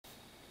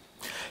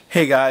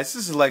Hey guys,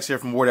 this is Lex here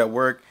from Bored at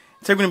Work.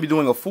 Today we're going to be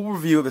doing a full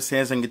review of the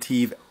Samsung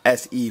Ativ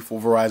SE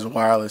for Verizon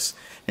Wireless.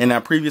 In our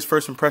previous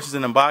first impressions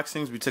and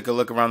unboxings, we took a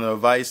look around the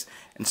device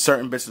and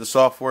certain bits of the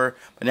software,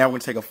 but now we're going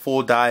to take a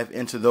full dive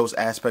into those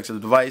aspects of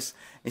the device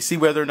and see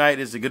whether or not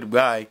it is a good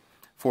guy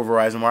for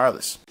Verizon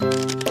Wireless.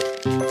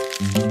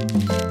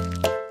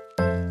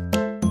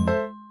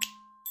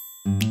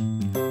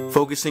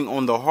 Focusing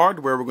on the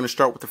hardware, we're going to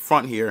start with the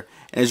front here.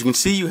 And as you can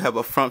see, you have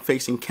a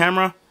front-facing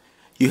camera.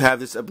 You have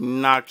this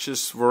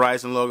obnoxious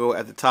Verizon logo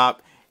at the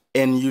top.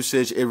 In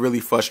usage, it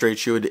really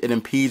frustrates you. It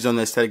impedes on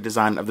the aesthetic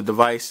design of the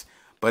device.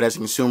 But as a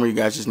consumer, you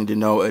guys just need to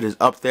know it is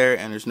up there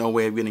and there's no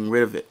way of getting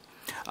rid of it.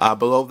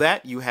 Below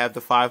that, you have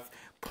the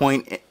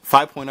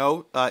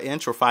 5.0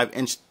 inch or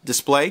 5-inch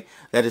display.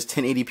 That is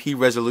 1080p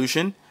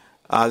resolution.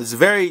 This is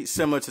very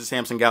similar to the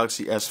Samsung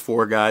Galaxy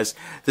S4, guys.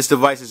 This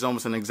device is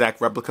almost an exact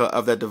replica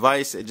of that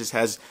device. It just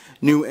has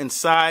new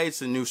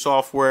insides, and new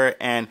software,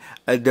 and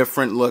a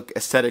different look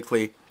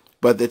aesthetically.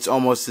 But it's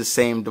almost the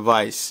same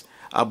device.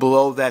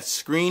 Below that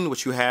screen,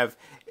 what you have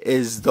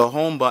is the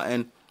home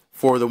button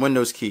for the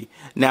Windows key.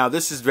 Now,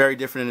 this is very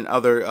different than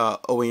other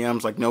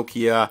OEMs like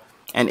Nokia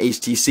and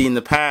HTC in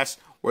the past,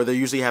 where they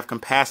usually have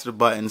capacitive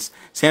buttons.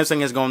 Samsung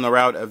has gone the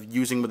route of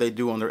using what they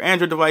do on their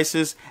Android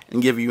devices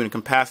and give you a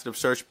capacitive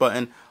search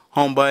button,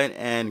 home button,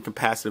 and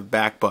capacitive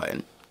back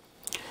button.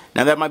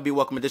 Now, that might be a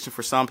welcome addition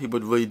for some people.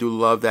 Really do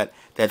love that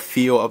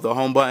feel of the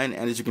home button,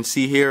 and as you can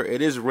see here,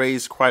 it is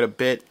raised quite a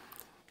bit,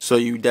 so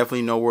you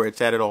definitely know where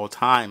it's at all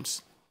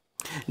times.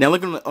 Now,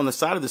 looking on the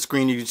side of the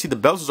screen, you can see the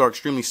bezels are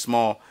extremely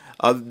small.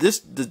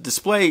 The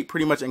display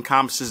pretty much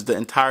encompasses the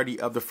entirety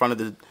of the front of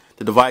the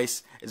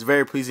device. It's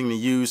very pleasing to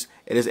use.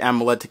 It is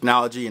AMOLED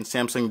technology, and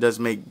Samsung does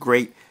make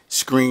great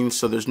screens,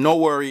 so there's no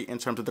worry in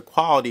terms of the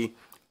quality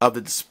of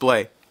the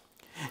display.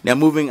 Now,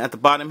 moving at the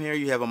bottom here,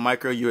 you have a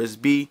micro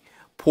USB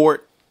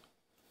port.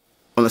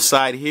 On the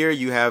side here,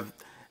 you have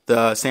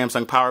the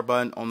Samsung power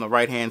button on the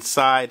right-hand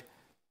side.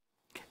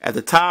 At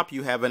the top,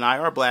 you have an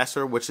IR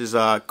blaster, which is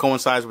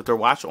coincides with their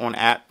Watch On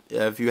app.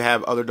 If you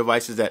have other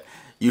devices that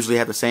usually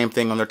have the same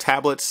thing on their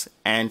tablets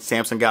and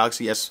Samsung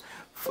Galaxy S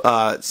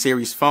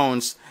series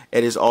phones,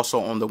 it is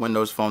also on the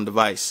Windows Phone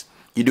device.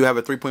 You do have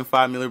a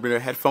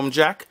 3.5mm headphone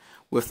jack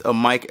with a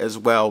mic as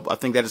well. I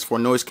think that is for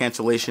noise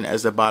cancellation,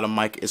 as the bottom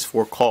mic is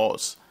for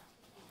calls.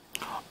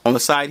 On the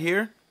side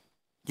here,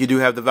 you do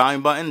have the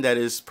volume button. That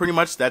is pretty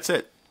much, that's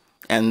it.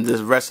 And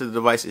the rest of the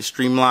device is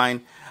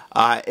streamlined.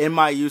 In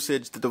my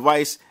usage, the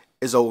device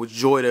is a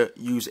joy to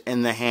use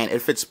in the hand.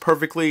 It fits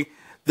perfectly.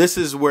 This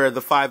is where the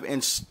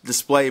 5-inch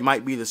display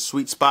might be the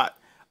sweet spot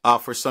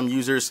for some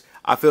users.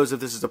 I feel as if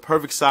this is the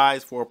perfect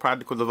size for a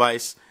practical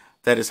device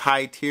that is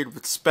high-tiered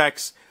with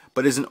specs,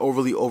 but isn't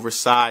overly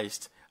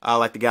oversized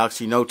like the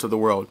Galaxy Notes of the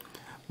world.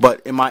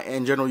 But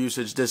in general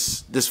usage,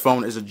 this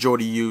phone is a joy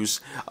to use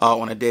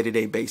on a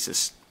day-to-day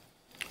basis.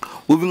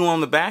 Moving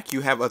along the back,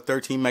 you have a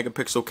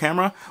 13-megapixel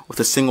camera with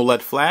a single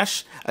LED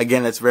flash.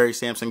 Again, that's very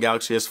Samsung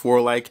Galaxy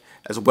S4-like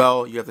as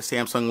well. You have the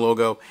Samsung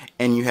logo,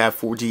 and you have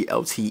 4G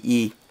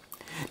LTE.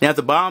 Now, at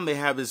the bottom, they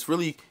have this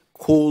really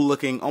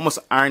cool-looking, almost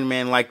Iron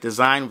Man-like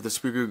design with the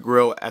speaker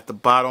grill at the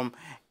bottom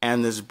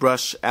and this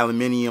brushed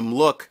aluminum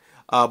look,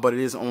 but it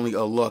is only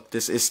a look.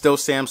 This is still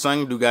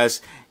Samsung. You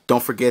guys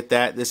don't forget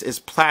that. This is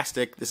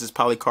plastic. This is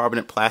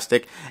polycarbonate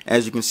plastic.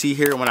 As you can see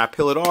here, when I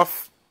peel it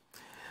off,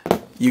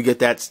 you get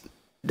that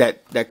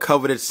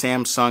coveted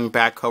Samsung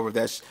back cover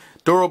that's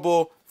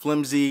durable,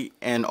 flimsy,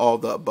 and all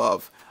the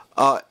above.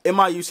 In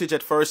my usage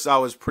at first, I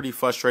was pretty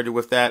frustrated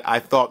with that. I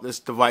thought this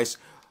device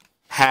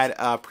had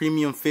a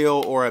premium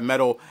feel or a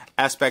metal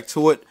aspect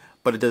to it,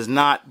 but it does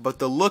not. But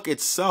the look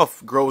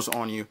itself grows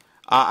on you.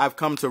 I've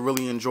come to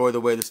really enjoy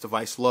the way this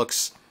device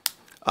looks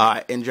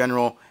in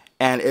general,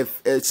 and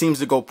it seems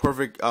to go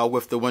perfect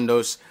with the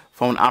Windows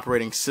Phone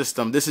operating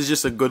system. This is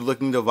just a good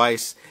looking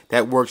device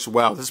that works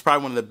well. This is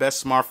probably one of the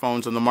best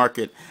smartphones on the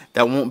market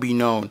that won't be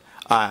known,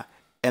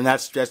 and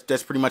that's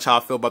pretty much how I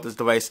feel about this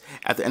device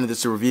at the end of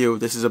this review.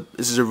 This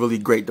is a really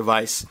great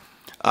device.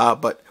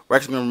 But we're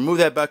actually going to remove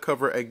that back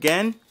cover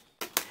again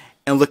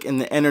and look in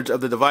the innards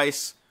of the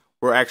device.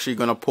 We're actually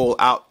going to pull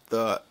out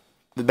the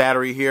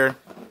battery here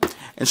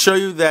and show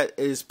you that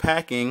it is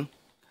packing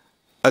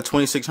a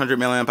 2600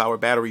 mAh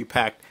battery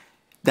pack.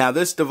 Now,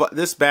 this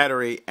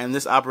battery and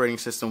this operating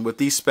system with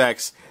these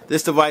specs,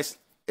 this device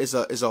is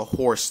a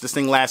horse. This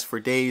thing lasts for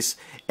days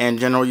and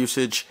general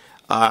usage,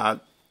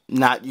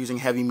 not using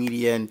heavy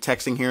media and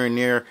texting here and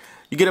there.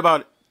 You get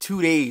about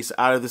 2 days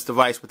out of this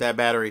device with that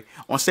battery.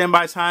 On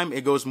standby time,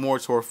 it goes more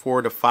toward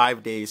 4 to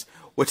 5 days,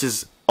 which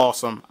is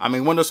awesome. I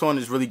mean, Windows Phone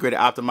is really great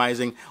at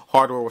optimizing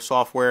hardware or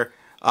software,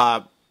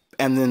 and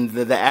then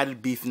the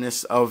added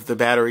beefiness of the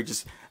battery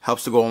just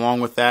helps to go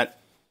along with that.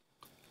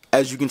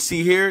 As you can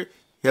see here,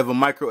 you have a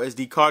micro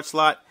SD card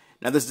slot.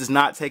 Now, this does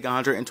not take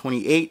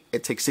 128.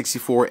 It takes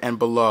 64 and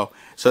below.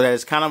 So that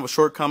is kind of a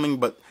shortcoming,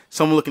 but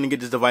someone looking to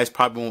get this device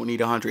probably won't need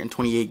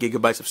 128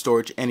 gigabytes of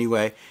storage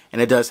anyway.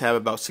 And it does have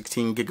about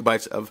 16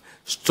 gigabytes of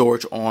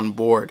storage on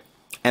board.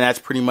 And that's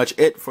pretty much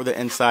it for the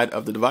inside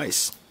of the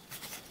device.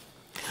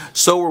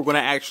 So we're going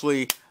to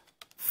actually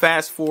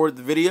fast forward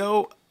the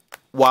video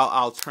while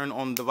I'll turn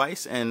on the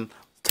device and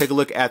take a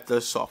look at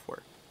the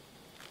software.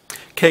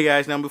 Okay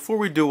guys, now before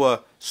we do a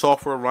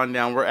software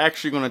rundown, we're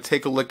actually going to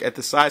take a look at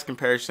the size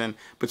comparison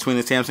between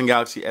the Samsung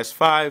Galaxy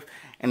S5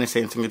 and the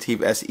Samsung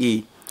Ativ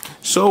SE.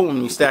 So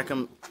when we stack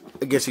them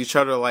against each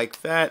other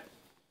like that,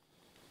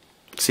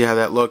 see how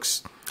that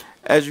looks.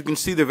 As you can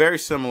see, they're very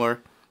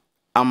similar.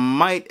 I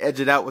might edge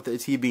it out with the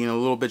Ativ being a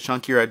little bit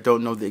chunkier. I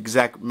don't know the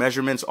exact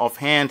measurements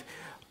offhand,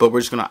 but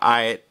we're just going to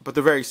eye it. But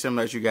they're very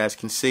similar, as you guys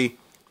can see.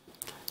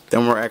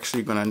 Then we're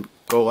actually going to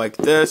go like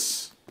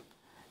this.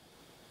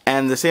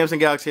 And the Samsung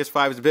Galaxy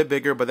S5 is a bit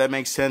bigger, but that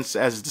makes sense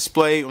as the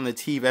display on the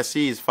Ativ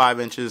SE is 5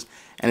 inches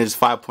and it is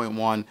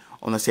 5.1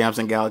 on the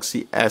Samsung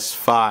Galaxy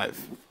S5.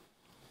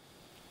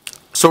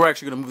 So we're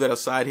actually going to move that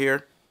aside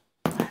here.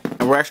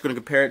 And we're actually going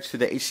to compare it to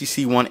the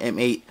HTC One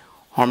M8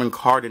 Harman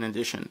Kardon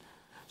edition.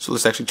 So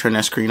let's actually turn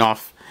that screen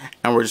off,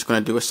 and we're just going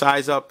to do a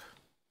size up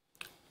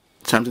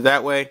in terms of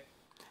that way.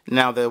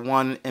 Now the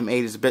One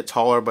M8 is a bit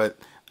taller, but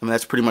I mean,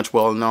 that's pretty much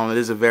well known. It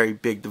is a very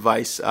big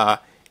device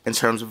in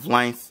terms of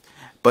length,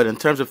 but in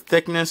terms of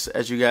thickness,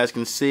 as you guys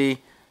can see,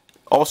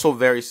 also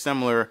very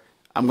similar.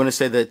 I'm going to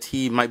say the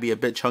T might be a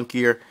bit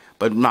chunkier,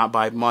 but not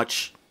by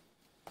much.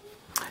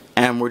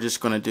 And we're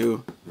just going to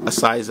do a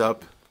size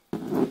up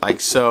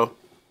like so.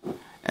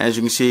 And as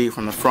you can see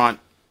from the front,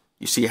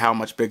 you see how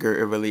much bigger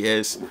it really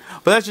is.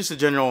 But that's just a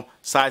general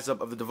size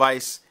up of the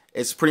device.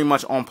 It's pretty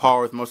much on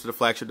par with most of the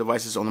flagship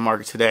devices on the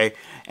market today,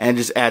 and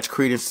it just adds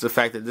credence to the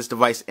fact that this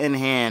device in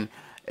hand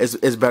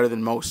is better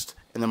than most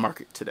in the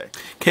market today.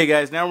 Okay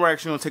guys, now we're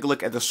actually going to take a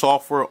look at the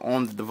software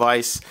on the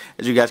device.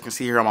 As you guys can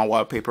see here on my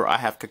wallpaper, I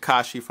have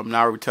Kakashi from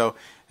Naruto.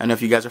 I don't know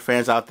if you guys are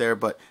fans out there,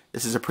 but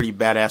this is a pretty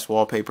badass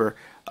wallpaper.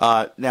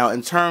 Now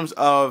in terms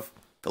of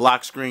the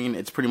lock screen,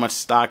 it's pretty much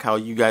stock how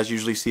you guys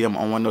usually see them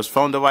on Windows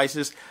Phone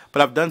devices,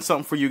 but I've done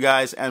something for you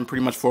guys and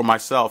pretty much for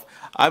myself.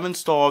 I've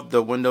installed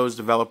the Windows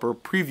Developer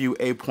Preview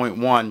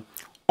 8.1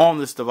 on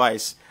this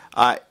device.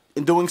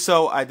 In doing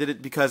so, I did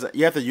it because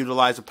you have to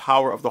utilize the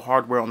power of the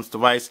hardware on this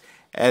device,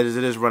 as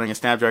it is running a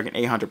Snapdragon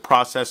 800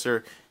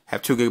 processor,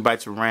 have 2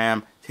 GB of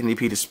RAM,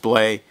 1080p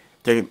display,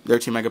 13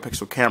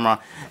 megapixel camera.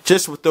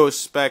 Just with those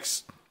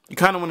specs, you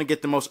kind of want to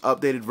get the most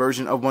updated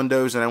version of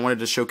Windows, and I wanted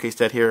to showcase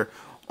that here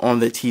on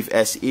the Ativ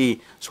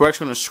SE. So we're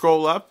actually going to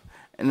scroll up,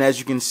 and as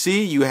you can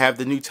see, you have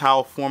the new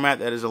tile format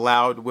that is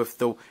allowed with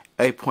the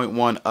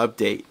 8.1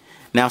 update.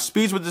 Now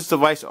speeds with this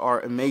device are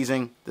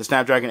amazing. The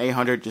Snapdragon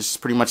 800 just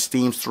pretty much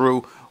steams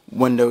through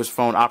Windows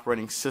Phone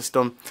operating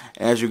system.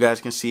 And as you guys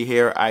can see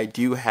here, I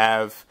do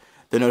have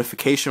the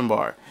notification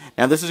bar.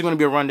 Now this is going to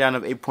be a rundown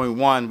of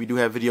 8.1. We do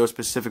have videos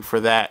specific for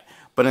that,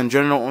 but in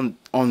general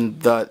on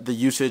the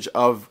usage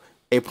of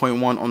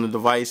 8.1 on the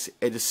device,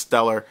 it is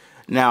stellar.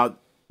 Now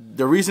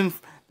the reason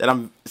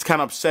that it's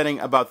kind of upsetting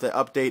about the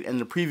update and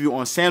the preview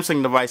on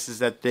Samsung devices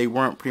that they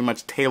weren't pretty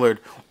much tailored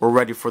or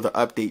ready for the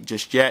update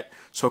just yet.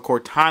 So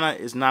Cortana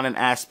is not an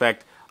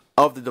aspect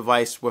of the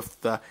device with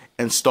the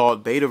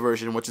installed beta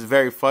version, which is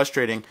very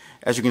frustrating.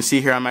 As you can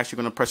see here, I'm actually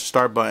going to press the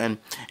start button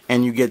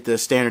and you get the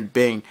standard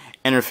Bing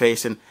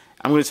interface. And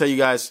I'm going to tell you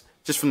guys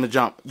just from the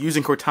jump,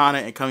 using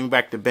Cortana and coming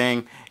back to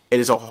Bing,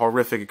 it is a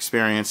horrific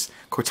experience.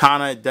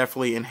 Cortana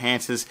definitely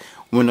enhances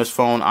Windows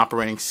Phone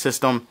operating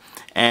system,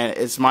 and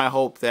it's my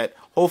hope that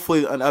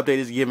hopefully an update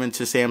is given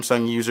to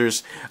Samsung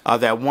users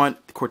that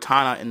want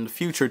Cortana in the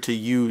future to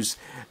use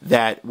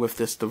that with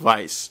this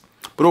device.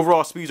 But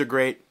overall, speeds are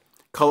great.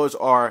 Colors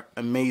are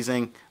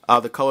amazing.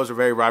 The colors are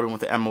very vibrant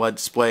with the AMOLED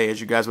display, as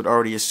you guys would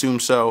already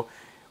assume so.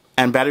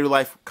 And battery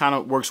life kind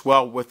of works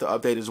well with the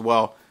update as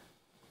well.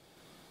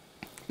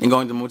 And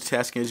going to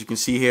multitasking, as you can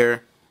see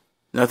here,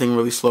 nothing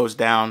really slows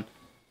down.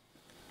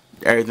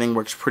 Everything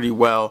works pretty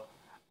well.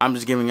 I'm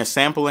just giving a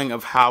sampling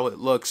of how it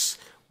looks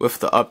with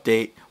the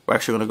update. We're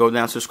actually going to go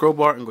down to the scroll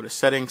bar and go to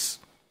settings.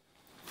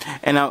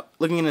 And now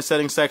looking in the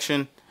settings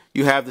section,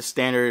 you have the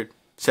standard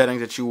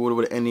settings that you would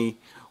with any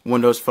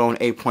Windows Phone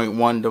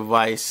 8.1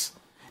 device.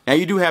 Now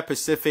you do have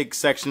specific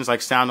sections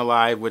like Sound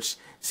Alive, which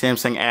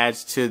Samsung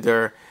adds to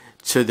their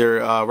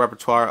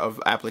repertoire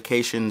of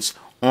applications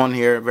on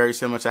here, very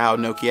similar to how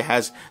Nokia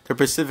has their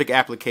specific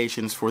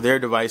applications for their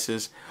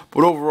devices.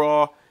 But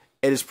overall,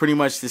 it is pretty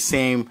much the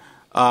same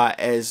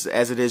as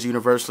it is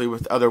universally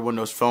with other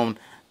Windows Phone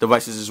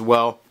devices as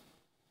well.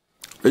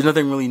 There's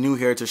nothing really new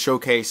here to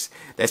showcase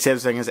that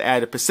Samsung has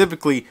added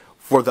specifically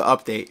for the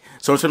update.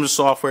 So in terms of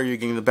software, you're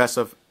getting the best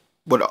of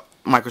what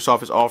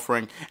Microsoft is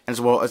offering,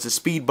 as well as a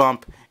speed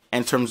bump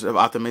in terms of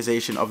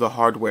optimization of the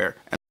hardware.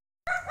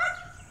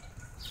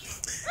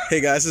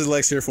 Hey guys, this is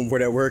Lex here from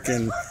Booredatwork,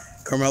 and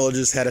Carmelo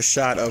just had a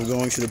shot of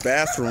going to the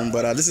bathroom,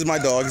 but this is my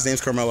dog. His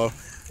name's Carmelo,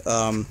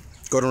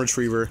 Golden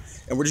Retriever,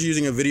 and we're just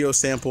using a video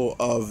sample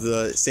of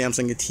the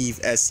Samsung Ativ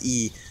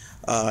SE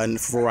and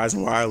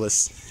Verizon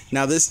Wireless.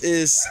 Now this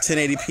is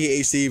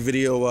 1080p HD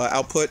video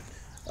output.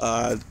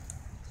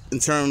 In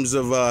terms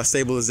of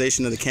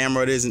stabilization of the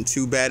camera, it isn't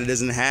too bad. It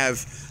doesn't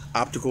have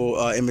optical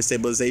image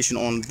stabilization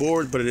on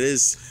board, but it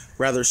is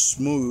rather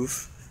smooth.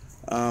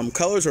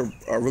 Colors are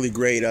really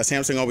great.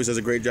 Samsung always does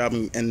a great job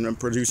in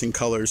producing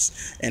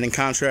colors, and in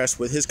contrast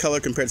with his color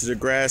compared to the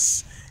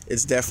grass,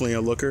 it's definitely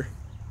a looker.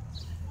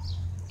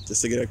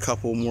 Just to get a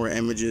couple more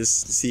images,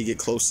 see, get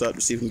close up,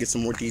 to see if we can get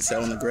some more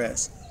detail on the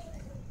grass.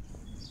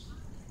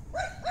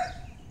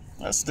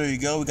 So there you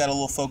go. We got a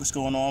little focus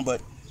going on,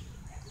 but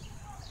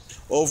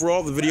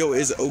overall the video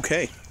is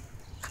okay.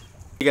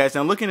 Hey guys,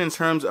 now looking in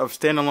terms of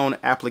standalone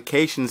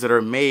applications that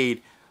are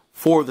made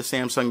for the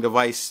Samsung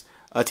device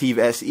Ativ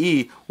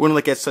SE, we're going to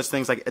look at such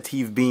things like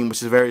Ativ Beam,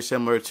 which is very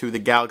similar to the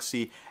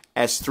Galaxy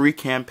S3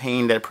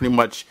 campaign that pretty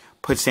much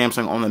put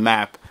Samsung on the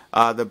map.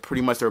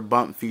 Pretty much their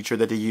bump feature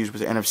that they use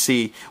was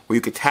NFC, where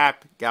you could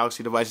tap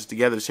Galaxy devices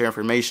together to share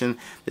information.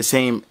 The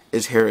same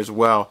is here as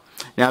well.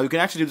 Now you can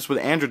actually do this with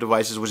Android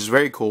devices, which is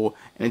very cool,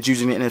 and it's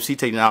using the NFC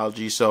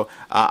technology. So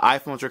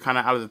iPhones are kind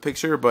of out of the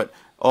picture, but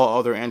all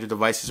other Android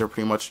devices are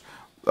pretty much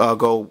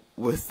go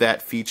with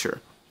that feature.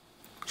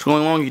 So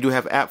going along, you do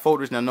have app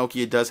folders. Now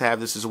Nokia does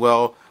have this as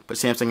well, but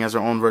Samsung has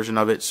their own version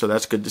of it, so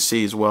that's good to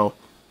see as well.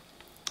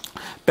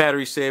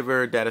 Battery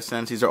saver, data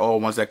sense, these are all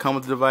ones that come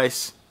with the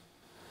device.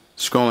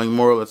 Scrolling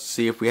more, let's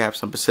see if we have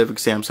some specific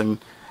Samsung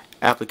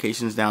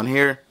applications down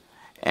here.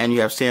 And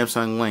you have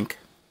Samsung Link.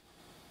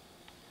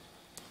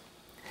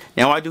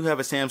 Now I do have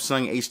a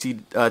Samsung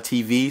HD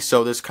TV,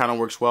 so this kind of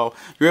works well.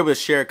 You're able to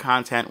share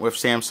content with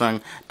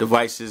Samsung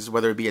devices,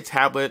 whether it be a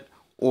tablet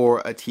or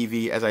a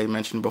TV, as I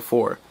mentioned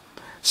before.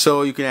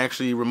 So you can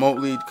actually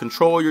remotely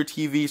control your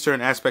TV,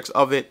 certain aspects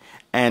of it,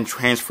 and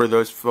transfer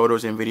those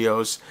photos and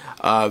videos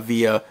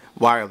via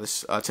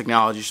wireless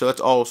technology. So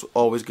that's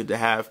always good to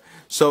have.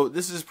 So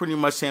this is pretty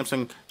much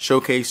Samsung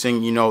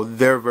showcasing, you know,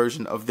 their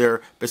version of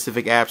their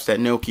specific apps that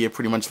Nokia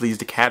pretty much leads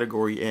the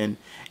category in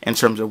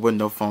terms of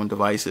Windows Phone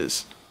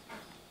devices.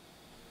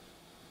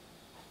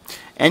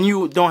 And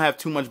you don't have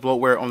too much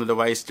bloatware on the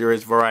device. There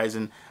is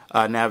Verizon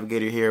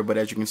Navigator here, but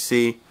as you can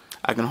see,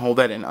 I can hold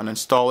that and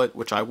uninstall it,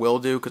 which I will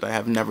do because I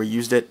have never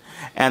used it.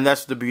 And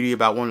that's the beauty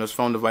about Windows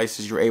Phone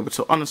devices. You're able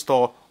to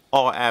uninstall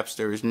all apps.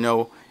 There is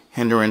no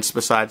hindrance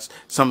besides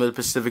some of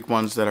the specific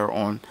ones that are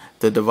on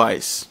the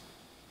device.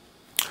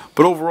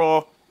 But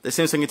overall, the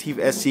Samsung Ativ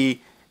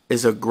SE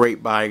is a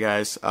great buy,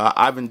 guys.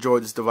 I've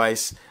enjoyed this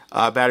device.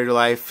 Battery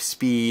life,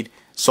 speed,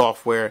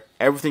 software,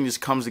 everything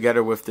just comes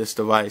together with this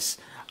device.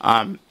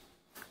 And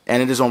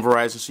it is on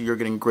Verizon, so you're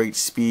getting great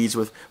speeds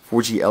with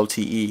 4G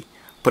LTE.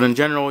 But in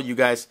general, you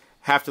guys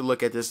have to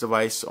look at this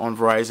device on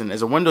Verizon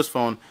as a Windows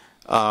Phone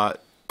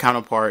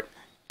counterpart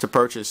to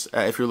purchase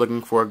if you're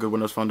looking for a good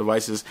Windows Phone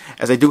devices,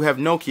 as they do have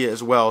Nokia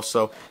as well.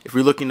 So if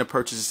you're looking to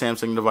purchase a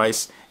Samsung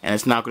device and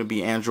it's not going to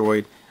be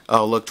Android,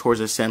 look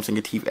towards the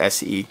Samsung Ativ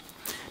SE.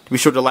 Be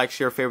sure to like,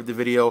 share, favorite the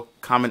video,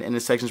 comment in the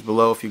sections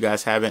below if you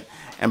guys haven't,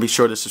 and be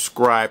sure to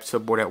subscribe to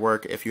Bored at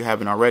Work if you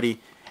haven't already.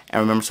 And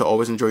remember to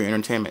always enjoy your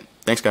entertainment.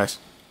 Thanks, guys.